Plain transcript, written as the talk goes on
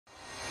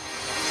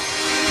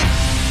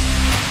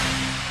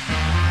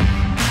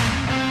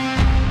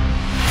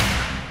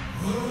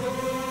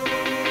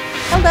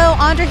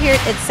Andra here at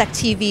Itsec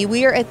TV.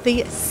 We are at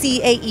the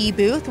CAE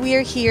booth. We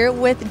are here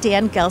with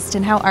Dan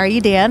Gelston. How are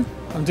you, Dan?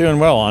 I'm doing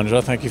well,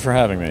 Andra. Thank you for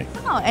having me.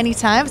 Oh,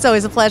 anytime. It's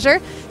always a pleasure.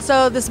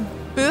 So this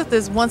booth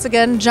is once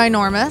again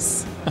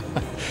ginormous.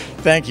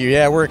 Thank you.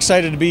 Yeah, we're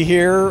excited to be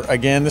here.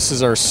 Again, this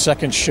is our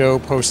second show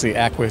post the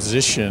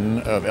acquisition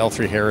of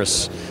L3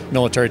 Harris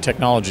Military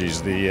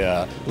Technologies,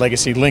 the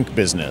legacy link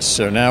business.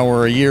 So now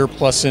we're a year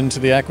plus into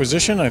the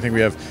acquisition. I think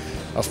we have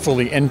a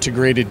fully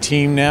integrated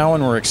team now,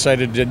 and we're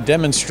excited to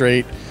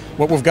demonstrate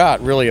what we've got,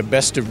 really a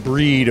best of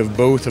breed of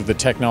both of the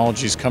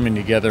technologies coming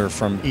together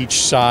from each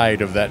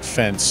side of that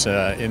fence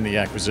in the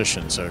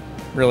acquisition. So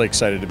really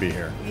excited to be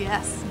here.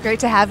 Yes, great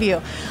to have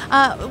you.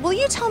 Will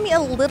you tell me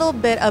a little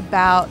bit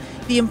about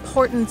the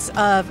importance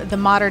of the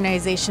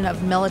modernization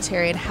of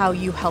military and how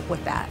you help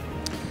with that?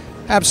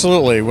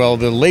 Absolutely. Well,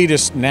 the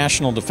latest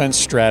national defense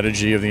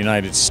strategy of the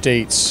United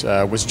States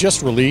was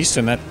just released,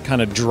 and that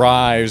kind of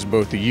drives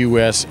both the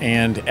U.S.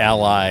 and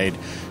allied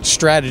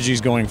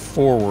strategies going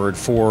forward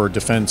for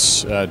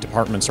defense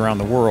departments around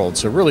the world.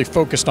 So really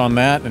focused on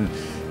that, and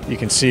you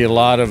can see a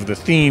lot of the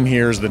theme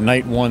here is the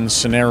Night 1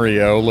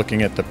 scenario,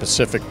 looking at the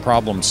Pacific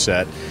problem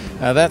set.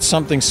 That's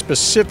something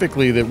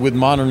specifically that with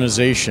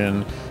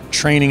modernization,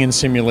 training and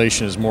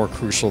simulation is more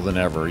crucial than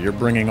ever. You're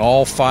bringing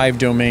all 5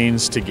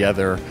 domains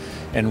together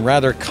and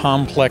rather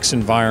complex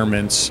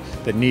environments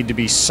that need to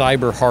be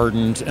cyber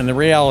hardened, and the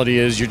reality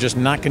is you're just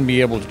not going to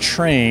be able to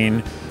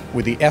train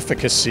with the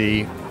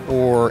efficacy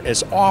or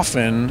as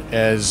often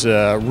as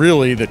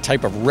really the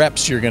type of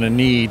reps you're going to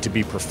need to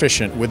be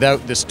proficient without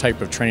this type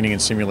of training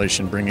and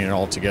simulation, bringing it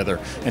all together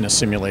in a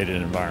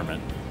simulated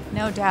environment.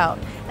 No doubt.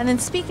 And then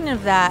speaking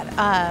of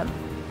that,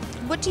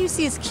 what do you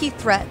see as key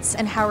threats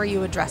and how are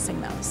you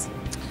addressing those?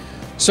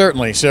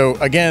 Certainly. So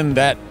again,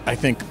 that I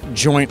think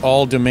joint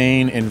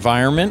all-domain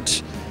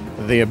environment,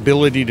 the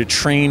ability to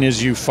train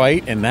as you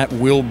fight, and that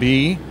will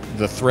be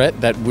the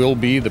threat, that will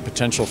be the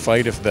potential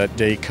fight if that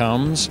day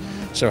comes.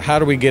 So how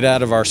do we get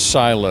out of our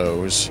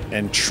silos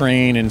and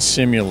train and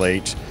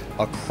simulate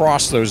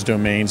across those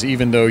domains,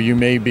 even though you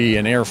may be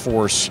an Air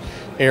Force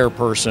air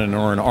person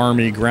or an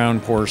Army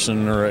ground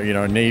person or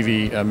a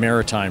Navy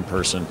maritime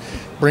person.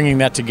 Bringing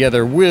that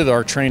together with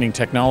our training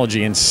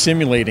technology and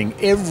simulating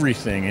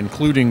everything,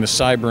 including the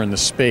cyber and the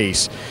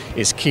space,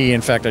 is key.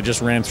 In fact, I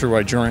just ran through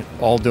our joint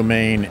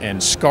all-domain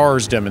and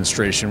SCARS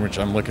demonstration, which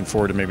I'm looking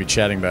forward to maybe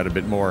chatting about a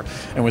bit more,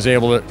 and was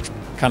able to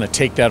kind of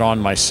take that on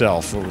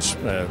myself. It was,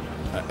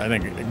 I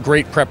think, a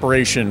great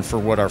preparation for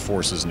what our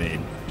forces need.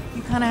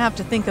 You kind of have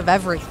to think of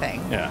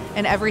everything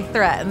and every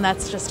threat, and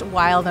that's just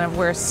wild, and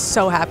we're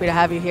so happy to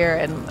have you here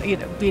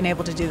and being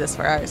able to do this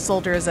for our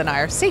soldiers and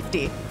our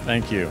safety.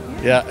 Thank you.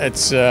 Yeah,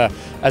 it's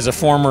as a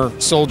former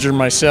soldier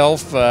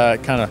myself,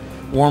 it kind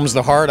of warms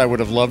the heart. I would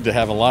have loved to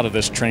have a lot of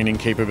this training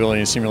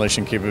capability and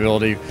simulation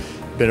capability.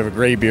 Bit of a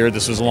gray beard,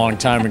 this was a long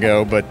time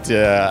ago, but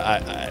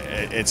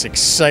it's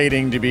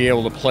exciting to be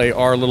able to play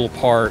our little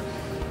part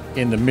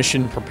in the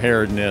mission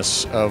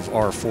preparedness of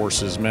our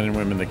forces, men and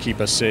women that keep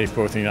us safe,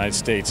 both in the United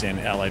States and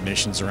allied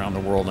nations around the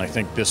world. And I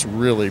think this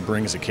really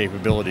brings a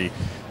capability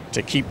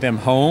to keep them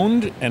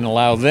honed and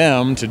allow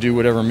them to do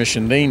whatever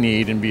mission they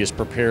need and be as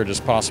prepared as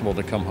possible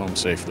to come home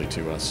safely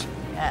to us.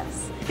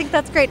 Yes, I think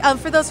that's great.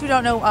 For those who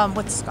don't know,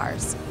 what's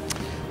SCARS?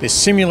 The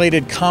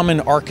Simulated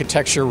Common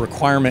Architecture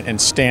Requirement and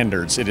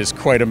Standards. It is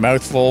quite a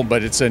mouthful,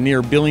 but it's a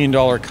near $1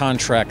 billion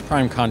contract,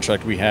 prime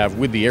contract we have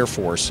with the Air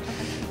Force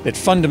that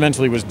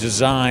fundamentally was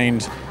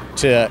designed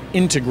to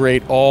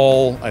integrate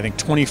all, I think,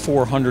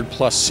 2,400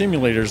 plus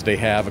simulators they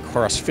have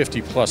across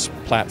 50 plus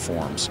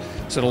platforms.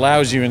 So it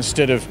allows you,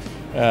 instead of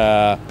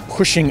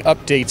pushing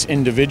updates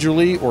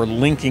individually or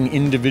linking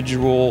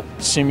individual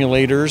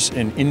simulators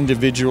and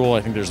individual,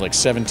 I think there's like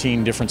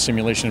 17 different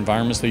simulation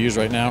environments they use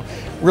right now,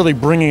 really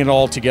bringing it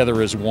all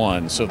together as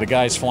one. So the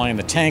guys flying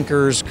the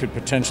tankers could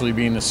potentially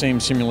be in the same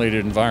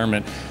simulated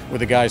environment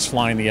with the guys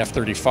flying the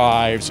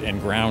F-35s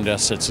and ground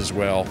assets as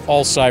well.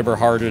 All cyber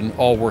hardened,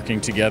 all working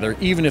together,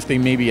 even if they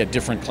may be at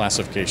different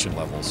classification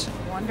levels.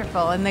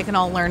 Wonderful, and they can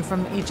all learn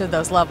from each of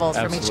those levels.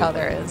 Absolutely. From each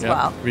other as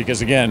well.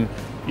 Because again,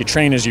 you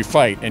train as you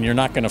fight, and you're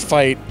not going to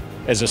fight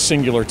as a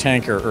singular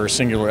tanker or a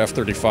singular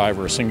F-35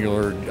 or a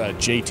singular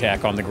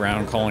JTAC on the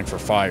ground calling for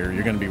fire.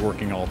 You're going to be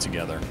working all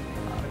together.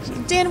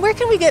 Dan, where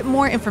can we get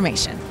more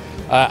information?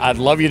 I'd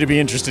love you to be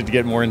interested to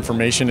get more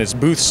information. It's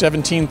booth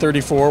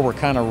 1734. We're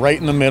kind of right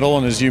in the middle,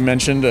 and as you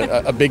mentioned,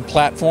 a big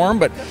platform,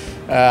 but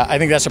I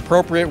think that's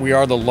appropriate. We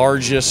are the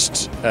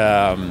largest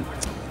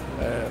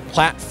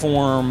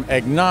platform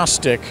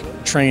agnostic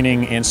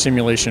training and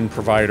simulation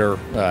provider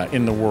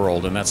in the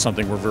world, and that's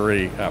something we're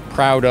very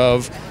proud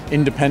of.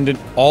 Independent,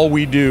 all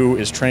we do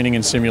is training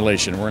and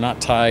simulation. We're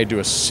not tied to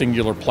a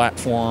singular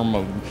platform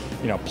of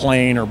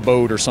plane or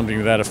boat or something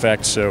to that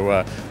effect.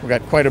 So we've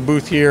got quite a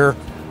booth here,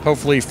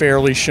 hopefully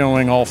fairly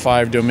showing all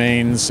 5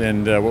 domains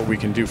and what we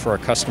can do for our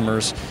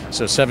customers.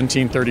 So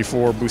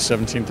 1734, booth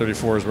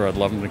 1734 is where I'd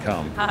love them to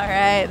come. All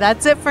right,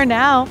 that's it for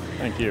now.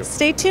 Thank you.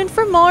 Stay tuned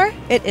for more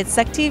at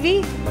Itsec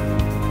TV.